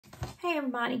Hey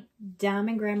everybody,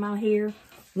 Diamond Grandma here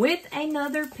with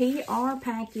another PR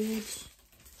package.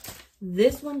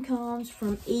 This one comes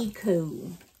from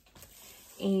Ecool,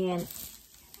 and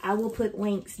I will put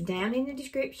links down in the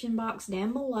description box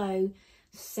down below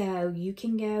so you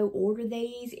can go order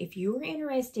these if you're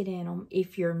interested in them.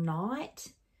 If you're not,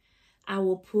 I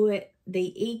will put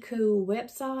the Ecool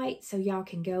website so y'all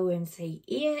can go and see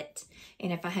it.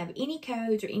 And if I have any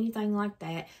codes or anything like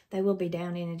that, they will be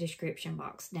down in the description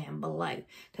box down below.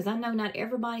 Because I know not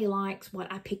everybody likes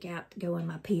what I pick out to go in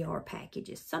my PR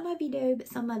packages. Some of you do, but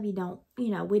some of you don't. You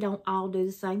know, we don't all do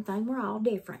the same thing. We're all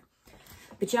different.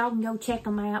 But y'all can go check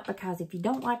them out, because if you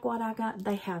don't like what I got,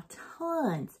 they have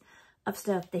tons of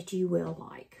stuff that you will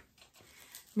like.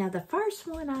 Now, the first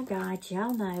one I got,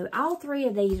 y'all know, all three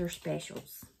of these are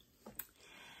specials.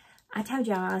 I told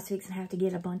y'all I was fixing to have to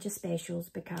get a bunch of specials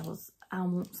because I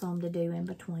want some to do in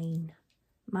between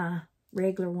my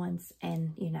regular ones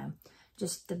and, you know,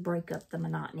 just to break up the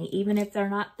monotony. Even if they're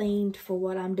not themed for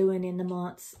what I'm doing in the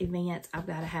month's events, I've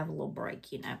got to have a little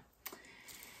break, you know.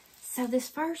 So this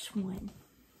first one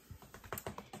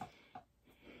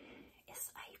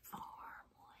is a farm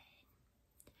one.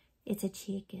 It's a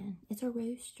chicken. It's a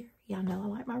rooster. Y'all know I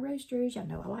like my roosters. Y'all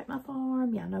know I like my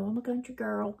farm. Y'all know I'm a country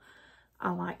girl. I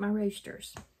like my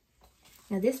roosters.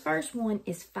 Now, this first one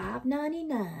is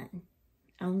 $5.99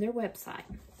 on their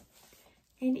website.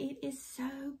 And it is so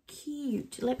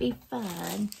cute. Let me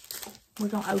find. We're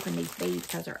going to open these beads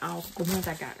because they're all, the ones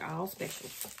I got are all special.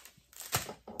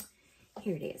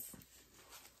 Here it is.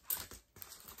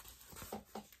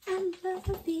 I love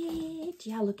it.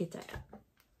 Y'all look at that.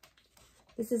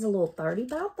 This is a little 30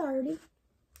 by 30.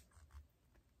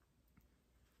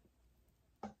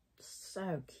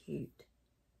 So cute.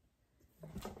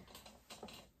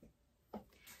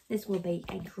 This will be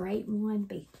a great one.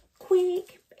 Be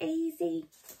quick, easy,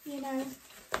 you know.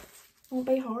 Won't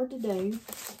be hard to do.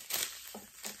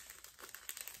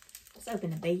 Let's open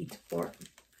the beads for it.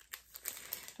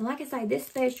 And like I say, this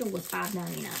special was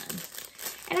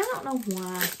 $5.99. And I don't know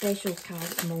why specials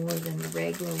cost more than the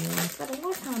regular ones, but a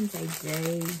lot of times they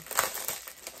do.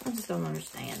 I just don't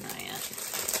understand that.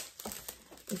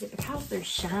 Is it because they're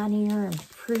shinier and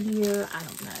prettier? I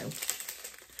don't know.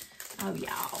 Oh,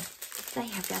 y'all. They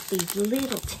have got these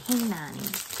little teeny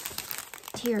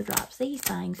teardrops. These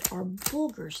things are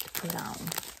boogers to put on.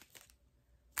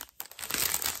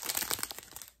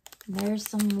 And there's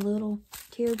some little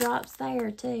teardrops there,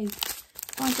 too.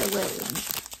 Bunch of little ones.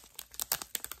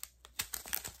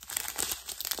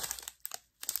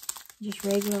 Just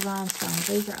regular rhinestones.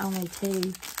 These are only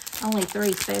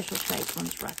three special shaped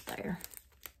ones right there.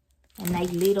 And they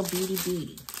little bitty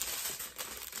bitty.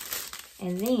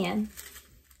 And then,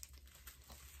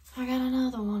 I got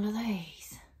another one of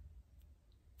these.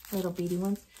 Little bitty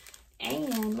ones.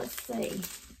 And, let's see.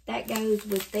 That goes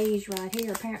with these right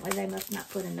here. Apparently, they must not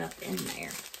put enough in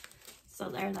there. So,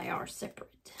 there they are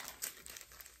separate.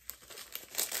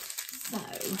 So,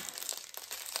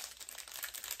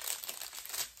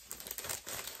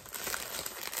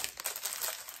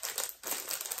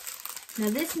 now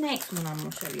this next one I'm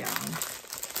going to show y'all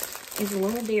is a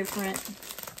little different.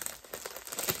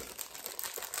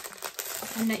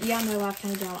 And y'all know I've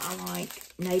told y'all I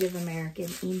like Native American,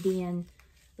 Indian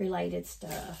related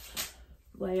stuff.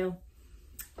 Well,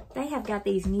 they have got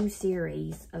these new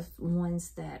series of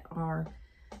ones that are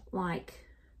like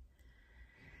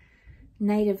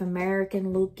Native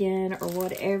American looking or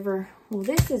whatever. Well,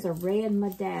 this is a red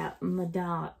Mandala.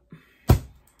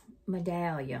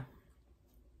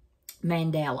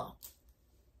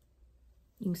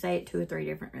 You can say it 2 or 3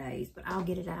 different ways, but I'll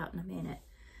get it out in a minute.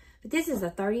 But this is a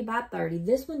 30 by 30.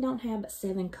 This one don't have but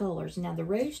 7 colors. Now, the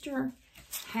rooster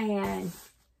had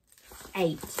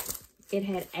 8. It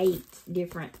had 8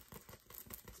 different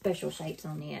special shapes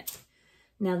on it.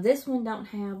 Now, this one don't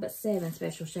have but 7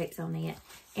 special shapes on it.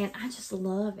 And I just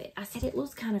love it. I said it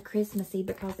looks kind of Christmassy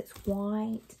because it's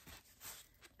white.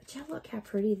 But y'all look how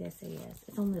pretty this is.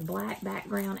 It's on the black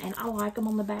background. And I like them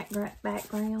on the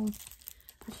background.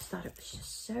 I just thought it was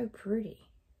just so pretty.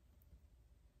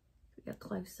 A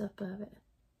close-up of it.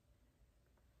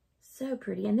 So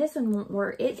pretty. And this one won't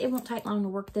work. It won't take long to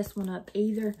work this one up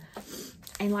either.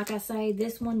 And like I say,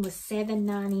 this one was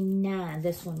 $7.99.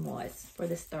 This one was for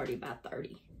this 30 by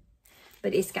 30.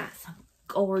 But it's got some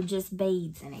gorgeous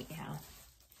beads in it, y'all.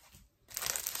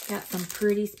 Got some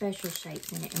pretty special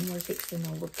shapes in it, and we're fixing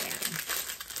to look at them.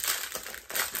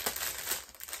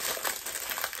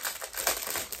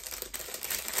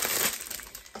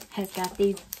 Has got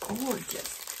these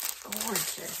gorgeous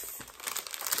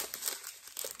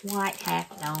white half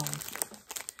domes.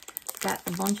 got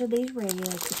a bunch of these reds.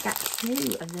 It's got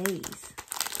 2 of these.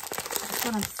 That's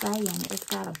what I'm saying. It's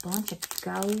got a bunch of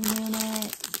gold in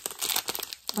it.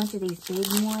 A bunch of these big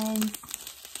ones.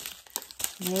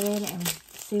 Red and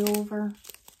silver.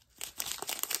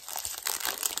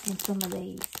 And some of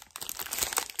these.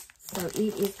 So it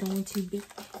is going to be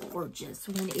gorgeous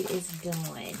when it is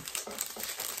done.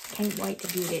 Can't wait to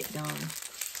get it done.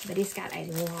 But it's got a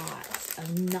lot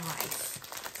of nice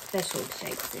special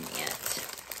shapes in it.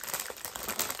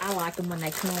 I like them when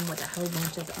they come with a whole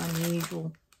bunch of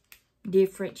unusual,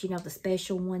 different, you know, the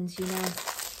special ones, you know.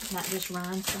 Not just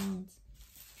rhinestones.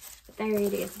 But there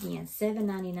it is again.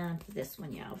 $7.99 for this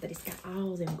one, y'all. But it's got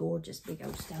all them gorgeous big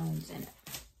old stones in it.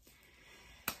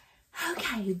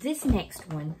 Okay, this next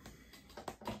one.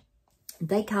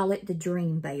 They call it the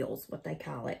Dream Bells, what they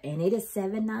call it. And it is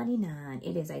 $7.99.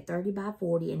 It is a 30 by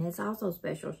 40, and it's also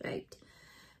special shaped.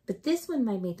 But this one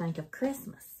made me think of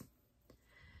Christmas.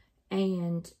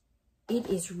 And it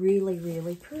is really,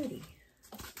 really pretty.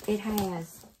 It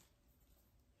has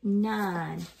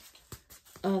 9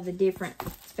 of the different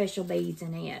special beads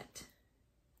in it.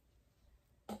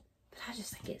 But I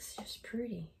just think it's just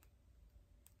pretty.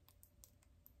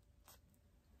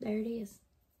 There it is.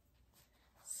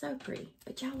 So pretty.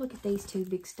 But y'all look at these 2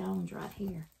 big stones right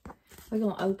here. We're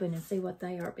going to open and see what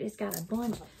they are. But it's got a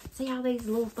bunch. See all these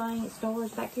little things,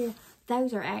 stars back here?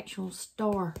 Those are actual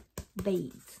star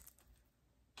beads.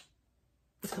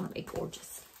 It's going to be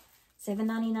gorgeous.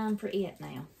 $7.99 for it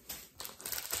now.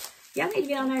 Y'all need to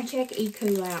get on there and check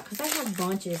Ecool out. Because they have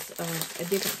bunches of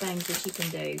different things that you can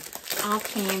do. Off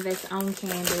canvas, on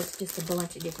canvas. Just a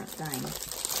bunch of different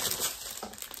things.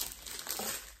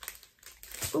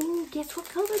 Ooh, guess what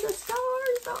color the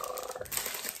stars are?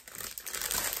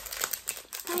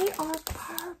 They are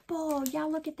purple.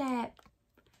 Y'all look at that.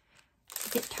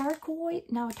 Is it turquoise?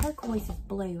 No, turquoise is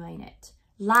blue, ain't it?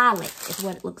 Lilac is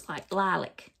what it looks like.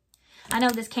 Lilac. I know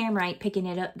this camera ain't picking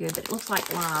it up good, but it looks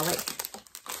like lilac.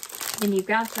 Then you've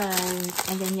got those.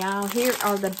 And then y'all, here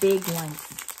are the big ones.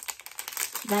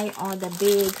 They are the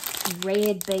big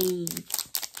red beads.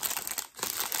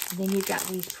 And then you've got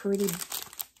these pretty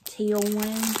teal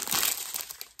ones,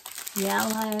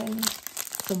 yellow,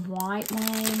 some white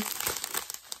ones,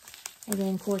 and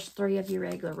then of course 3 of your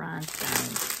regular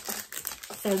rhinestones.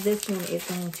 So this one is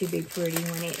going to be pretty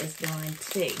when it is done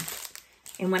too.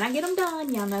 And when I get them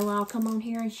done, y'all know I'll come on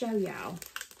here and show y'all.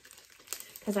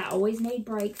 Because I always need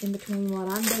breaks in between what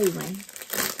I'm doing.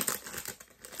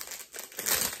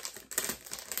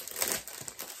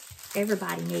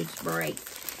 Everybody needs breaks.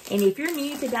 And if you're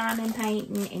new to diamond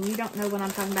painting and you don't know what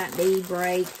I'm talking about, bead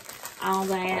break, all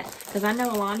that, because I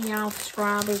know a lot of y'all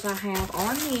subscribers I have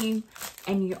are new,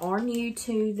 and you are new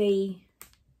to the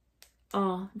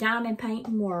diamond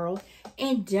painting world,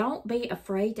 and don't be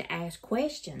afraid to ask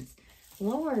questions.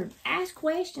 Lord, ask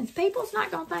questions. People's not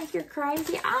going to think you're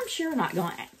crazy. I'm sure not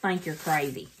going to think you're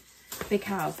crazy,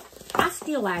 because I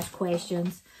still ask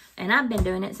questions, and I've been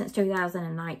doing it since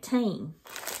 2019.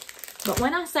 But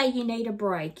when I say you need a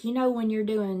break, you know when you're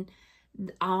doing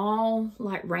all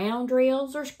like round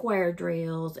drills or square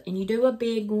drills, and you do a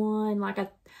big one, like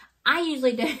I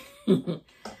usually do,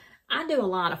 I do a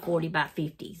lot of 40 by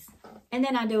 50s. And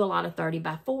then I do a lot of 30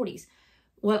 by 40s.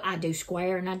 Well, I do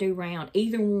square and I do round.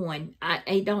 Either one,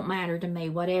 it don't matter to me.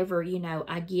 Whatever, you know,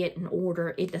 I get an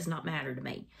order, it does not matter to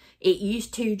me. It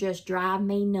used to just drive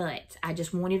me nuts. I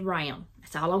just wanted round.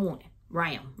 That's all I wanted.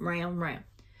 Round, round, round.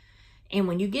 And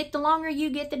when you get the longer you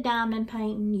get the diamond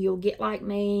painting, you'll get like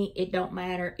me. It don't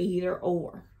matter either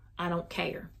or. I don't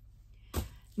care.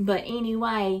 But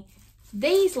anyway,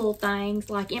 these little things,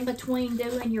 like in between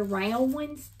doing your round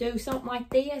ones, do something like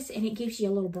this, and it gives you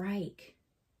a little break.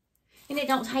 And it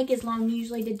don't take as long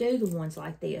usually to do the ones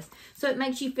like this. So it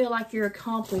makes you feel like you're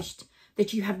accomplished,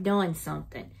 that you have done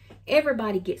something.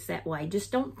 Everybody gets that way.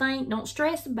 Just don't think, don't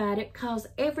stress about it, because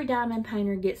every diamond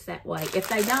painter gets that way. If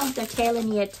they don't, they're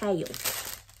telling you a tale.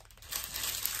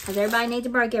 Because everybody needs a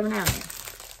break every now and then.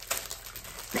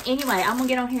 But anyway, I'm going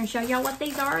to get on here and show y'all what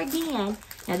these are again.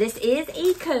 Now, this is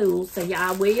Ecool, so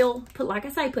y'all will put, like I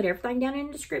say, put everything down in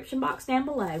the description box down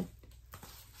below.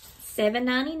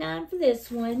 $7.99 for this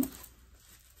one.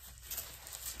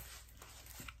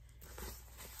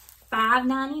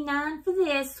 $5.99 for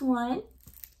this one.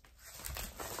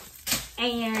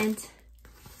 And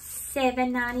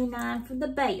 $7.99 for the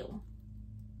bell.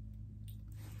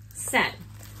 So,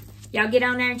 y'all get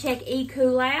on there and check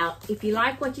Ecool out. If you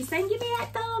like what you see, give me that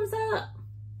thumbs up.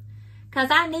 Because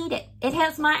I need it. It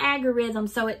helps my algorithm,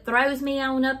 so it throws me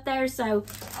on up there so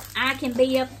I can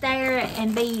be up there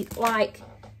and be like,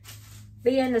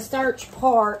 be in the search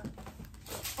part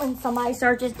when somebody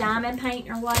searches diamond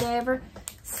painting or whatever.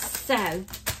 So,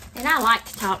 and I like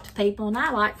to talk to people, and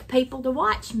I like for people to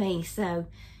watch me. So,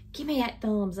 give me that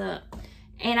thumbs up.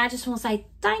 And I just want to say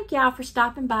thank y'all for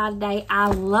stopping by today. I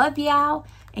love y'all,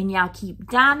 and y'all keep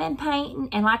diamond painting.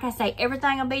 And like I say,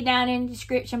 everything will be down in the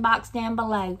description box down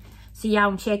below, so y'all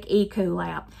can check Ecool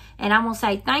out. And I'm going to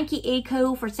say thank you,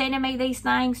 Ecool, for sending me these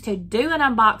things to do an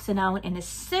unboxing on. And as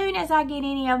soon as I get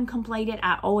any of them completed,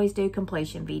 I always do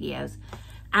completion videos.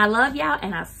 I love y'all,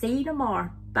 and I'll see you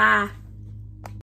tomorrow. Bye.